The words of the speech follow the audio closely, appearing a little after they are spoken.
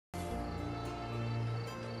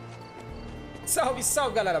Salve,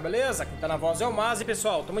 salve galera, beleza? Quem tá na voz é o Mas e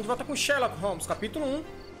pessoal, estamos de volta com Sherlock Holmes, capítulo 1.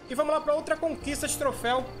 E vamos lá para outra conquista de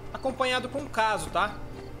troféu, acompanhado com um caso, tá?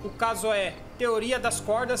 O caso é Teoria das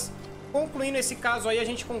Cordas. Concluindo esse caso aí, a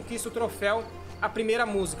gente conquista o troféu, a primeira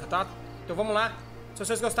música, tá? Então vamos lá. Se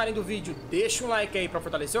vocês gostarem do vídeo, deixa um like aí para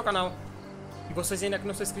fortalecer o canal. E vocês ainda que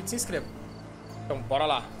não são inscritos, se inscrevam. Então bora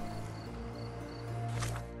lá.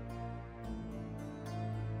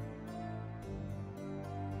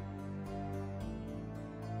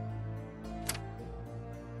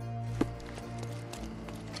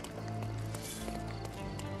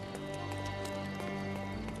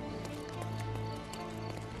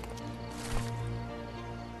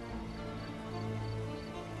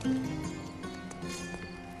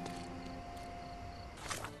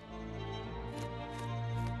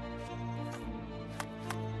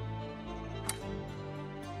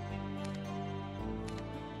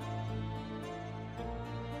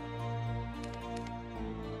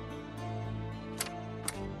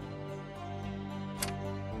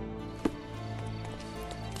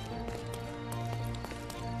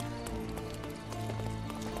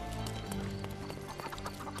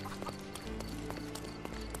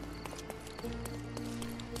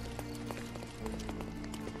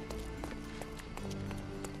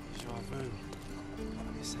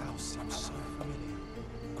 This house seems so familiar.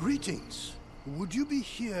 Greetings. Would you be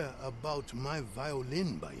here about my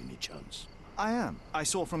violin by any chance? I am. I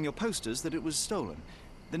saw from your posters that it was stolen.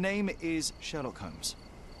 The name is Sherlock Holmes.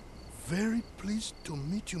 Very pleased to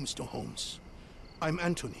meet you, Mr. Holmes. I'm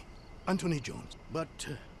Anthony Jones. But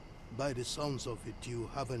by the sounds of it, you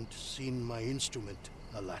haven't seen my instrument,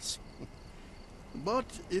 alas. But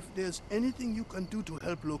if there's anything you can do to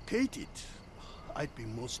help locate it, I'd be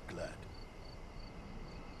most glad.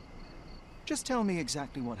 Just tell me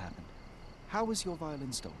exactly what happened. How was your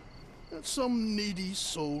violin stolen? Some needy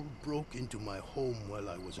soul broke into my home while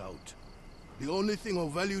I was out. The only thing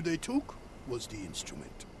of value they took was the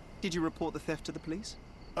instrument. Did you report the theft to the police?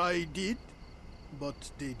 I did,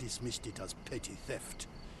 but they dismissed it as petty theft.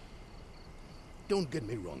 Don't get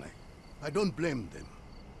me wrong, I don't blame them.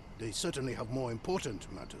 They certainly have more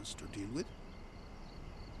important matters to deal with.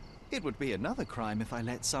 It would be another crime if I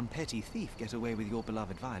let some petty thief get away with your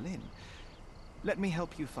beloved violin. Let me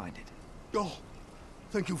help you find it. Oh,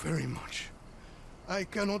 thank you very much. I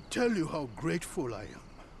cannot tell you how grateful I am.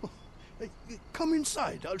 Oh, come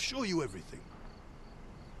inside, I'll show you everything.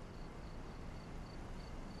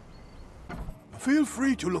 Feel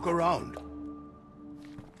free to look around.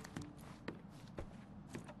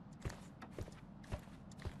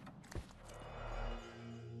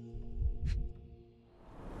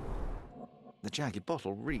 The jagged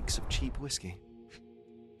bottle reeks of cheap whiskey.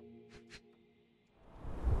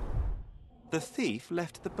 The thief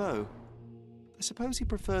left the bow. I suppose he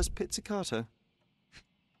prefers pizzicato.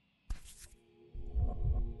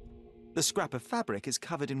 The scrap of fabric is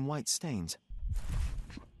covered in white stains.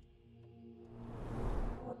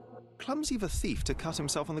 Clumsy of a thief to cut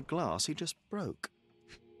himself on the glass he just broke.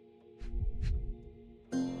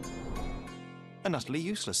 An utterly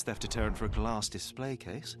useless theft deterrent for a glass display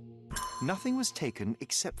case. Nothing was taken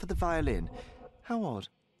except for the violin. How odd.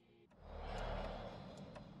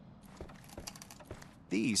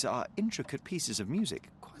 These are intricate pieces of music,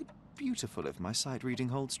 quite beautiful if my sight reading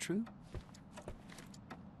holds true.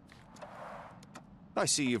 I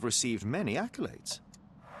see you've received many accolades.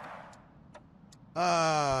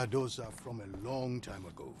 Ah, those are from a long time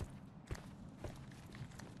ago.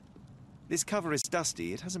 This cover is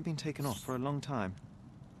dusty. It hasn't been taken off for a long time.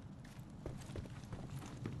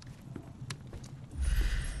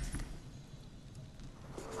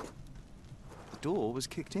 The door was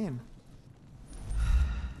kicked in.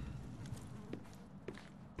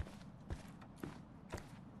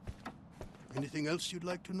 Anything else you'd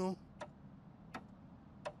like to know?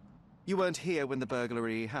 You weren't here when the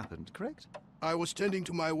burglary happened, correct? I was tending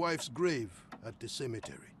to my wife's grave at the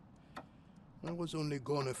cemetery. I was only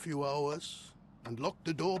gone a few hours and locked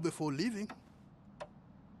the door before leaving.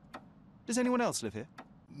 Does anyone else live here?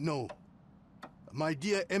 No. My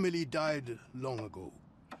dear Emily died long ago.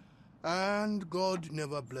 And God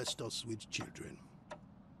never blessed us with children.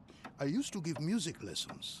 I used to give music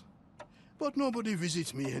lessons, but nobody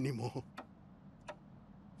visits me anymore.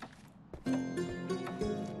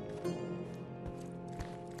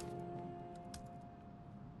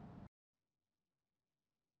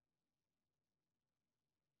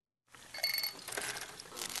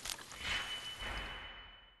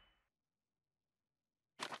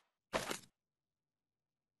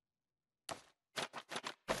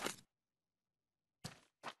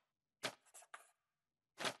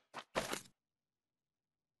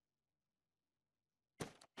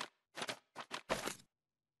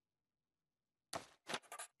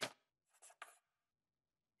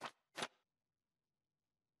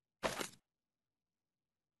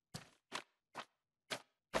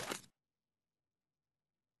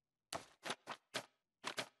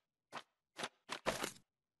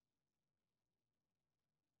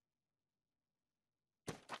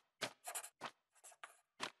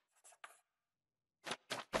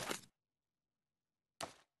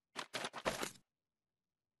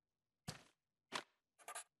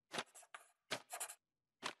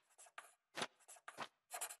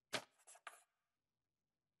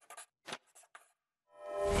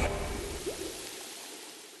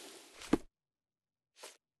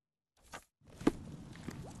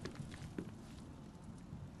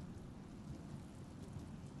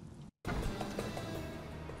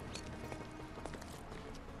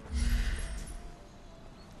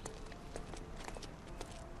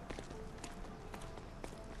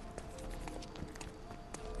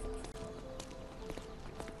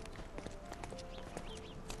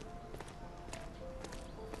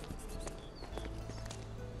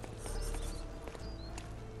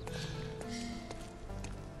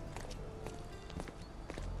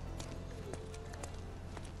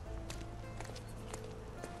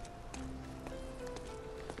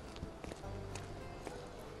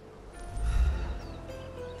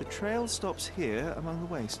 The trail stops here among the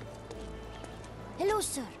waste. Hello,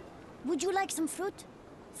 sir. Would you like some fruit?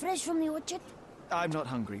 Fresh from the orchard? I'm not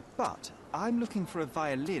hungry, but I'm looking for a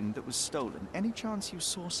violin that was stolen. Any chance you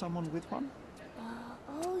saw someone with one?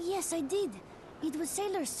 Oh, yes, I did. It was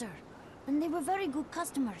sailors, sir. And they were very good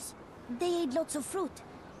customers. They ate lots of fruit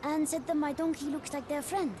and said that my donkey looks like their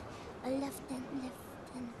friend. A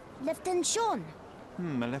Lieutenant Sean. A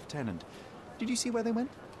lieutenant. Did you see where they went?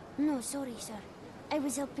 No, sorry, sir. I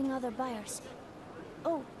was helping other buyers.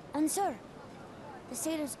 Oh, and sir, the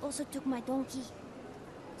sailors also took my donkey.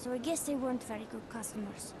 So I guess they weren't very good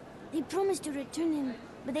customers. They promised to return him,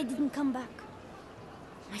 but they didn't come back.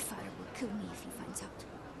 My father will kill me if he finds out.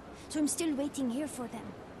 So I'm still waiting here for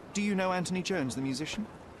them. Do you know Anthony Jones, the musician?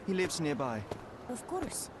 He lives nearby. Of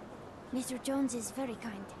course. Mr. Jones is very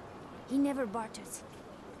kind. He never barters.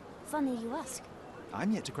 Funny you ask.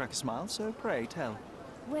 I'm yet to crack a smile, so pray tell.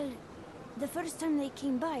 Well, the first time they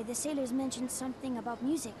came by, the sailors mentioned something about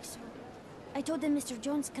music, so I told them Mr.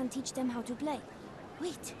 Jones can teach them how to play.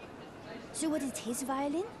 Wait, so was it his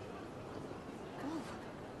violin? Oh.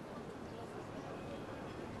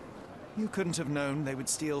 You couldn't have known they would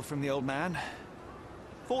steal from the old man.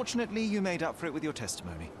 Fortunately, you made up for it with your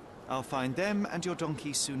testimony. I'll find them and your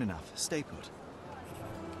donkey soon enough. Stay put.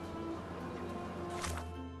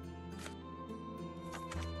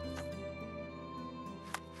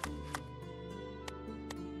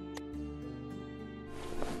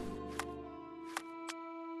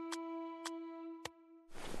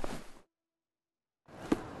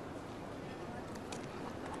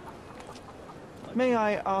 May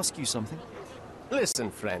I ask you something?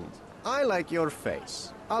 Listen, friend. I like your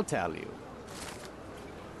face. I'll tell you.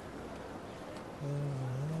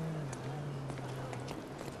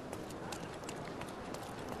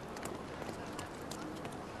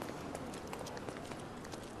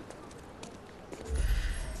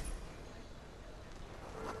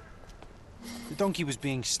 The donkey was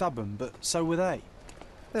being stubborn, but so were they.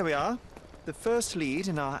 There we are. The first lead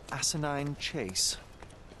in our asinine chase.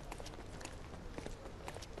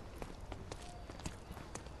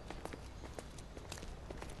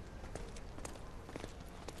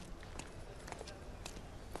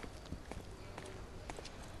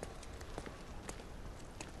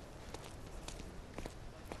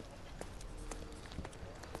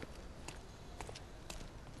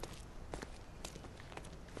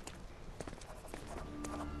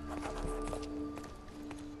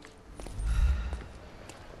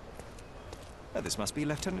 This must be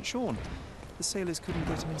Lieutenant Sean. The sailors couldn't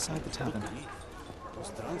get him inside the tavern.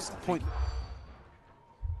 Point.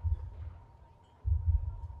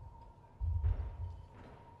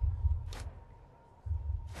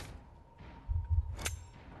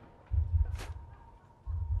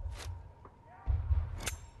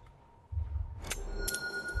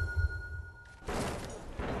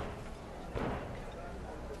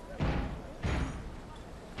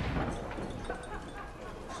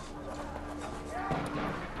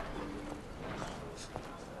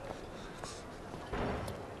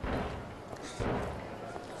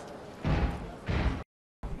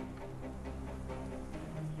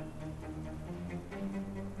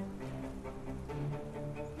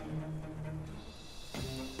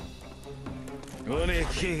 Only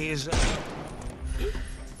keys.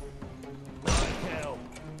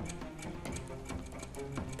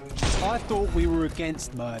 I thought we were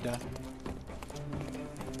against murder.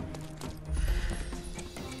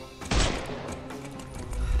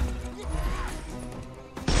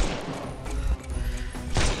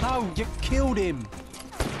 No, you killed him.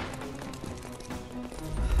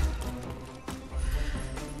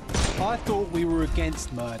 I thought we were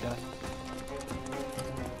against murder.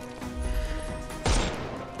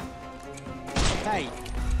 Hey,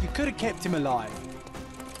 you could have kept him alive.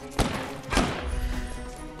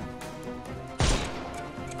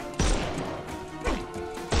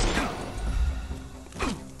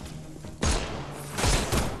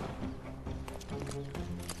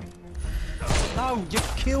 No, you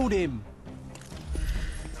killed him.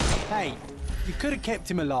 Hey, you could have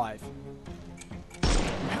kept him alive.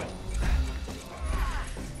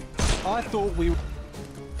 I thought we...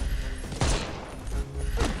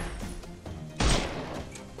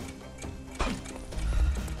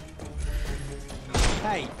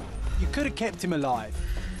 Hey, you could have kept him alive.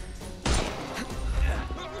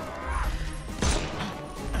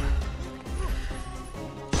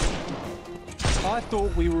 I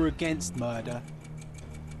thought we were against murder.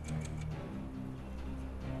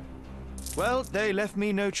 Well, they left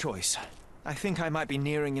me no choice. I think I might be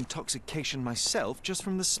nearing intoxication myself just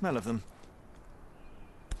from the smell of them.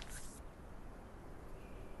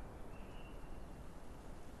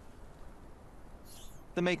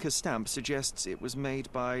 The maker's stamp suggests it was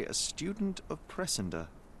made by a student of Pressender.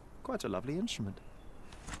 Quite a lovely instrument.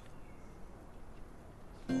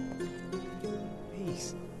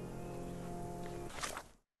 Peace.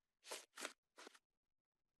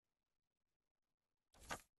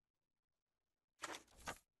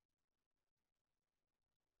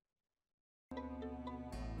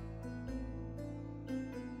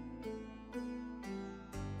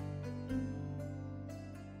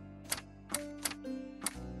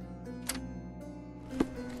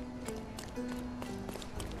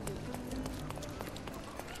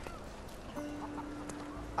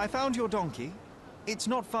 I found your donkey. It's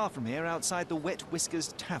not far from here, outside the Wet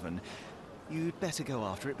Whiskers Tavern. You'd better go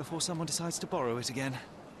after it before someone decides to borrow it again.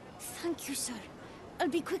 Thank you, sir. I'll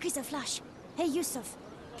be quick as a flash. Hey, Yusuf,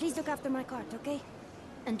 please look after my cart, okay?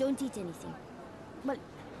 And don't eat anything. Well,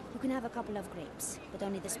 you can have a couple of grapes, but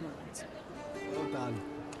only the small ones. Well done.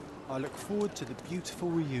 I look forward to the beautiful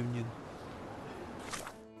reunion.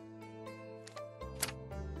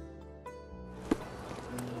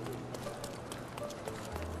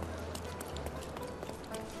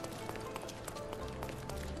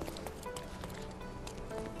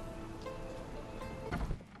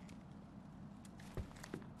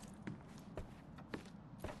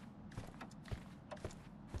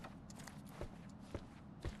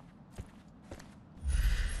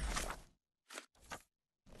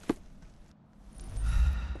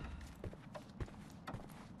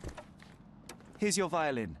 Here's your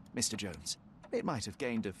violin, Mr. Jones. It might have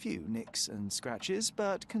gained a few nicks and scratches,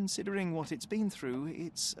 but considering what it's been through,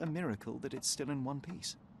 it's a miracle that it's still in one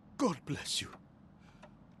piece. God bless you.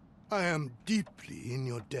 I am deeply in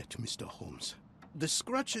your debt, Mr. Holmes. The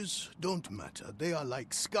scratches don't matter. They are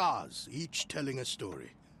like scars, each telling a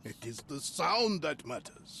story. It is the sound that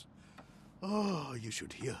matters. Oh, you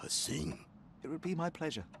should hear her sing. It would be my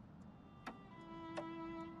pleasure.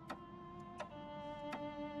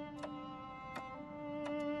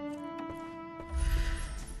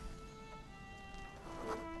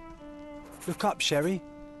 Look up, Sherry.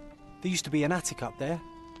 There used to be an attic up there.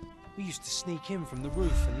 We used to sneak in from the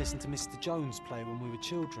roof and listen to Mr. Jones play when we were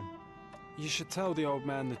children. You should tell the old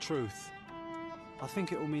man the truth. I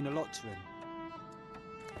think it will mean a lot to him.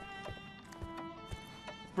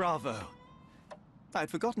 Bravo! I'd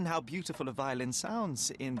forgotten how beautiful a violin sounds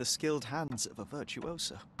in the skilled hands of a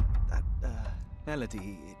virtuoso. That,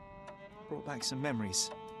 melody, it brought back some memories.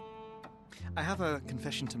 I have a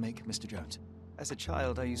confession to make, Mr. Jones. As a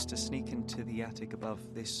child, I used to sneak into the attic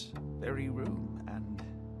above this very room and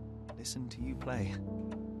listen to you play.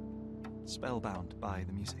 Spellbound by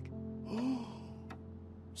the music. Oh,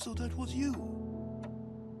 so that was you.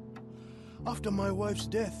 After my wife's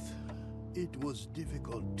death, it was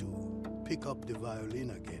difficult to pick up the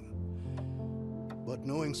violin again. But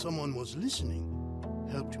knowing someone was listening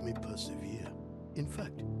helped me persevere. In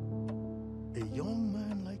fact, a young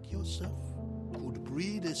man like yourself could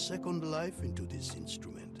breathe a second life into this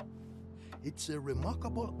instrument. It's a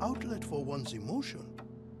remarkable outlet for one's emotion.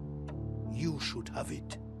 You should have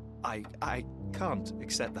it. I can't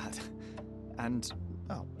accept that. And,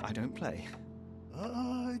 well, I don't play.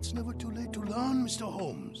 It's never too late to learn, Mr.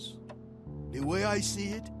 Holmes. The way I see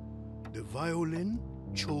it, the violin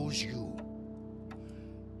chose you.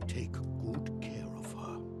 Take good care of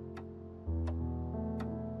her.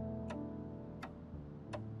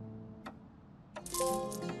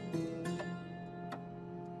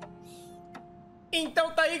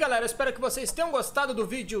 Então tá aí, galera. Espero que vocês tenham gostado do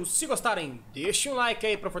vídeo. Se gostarem, deixe um like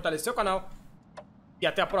aí pra fortalecer o canal. E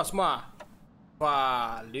até a próxima.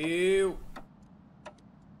 Valeu!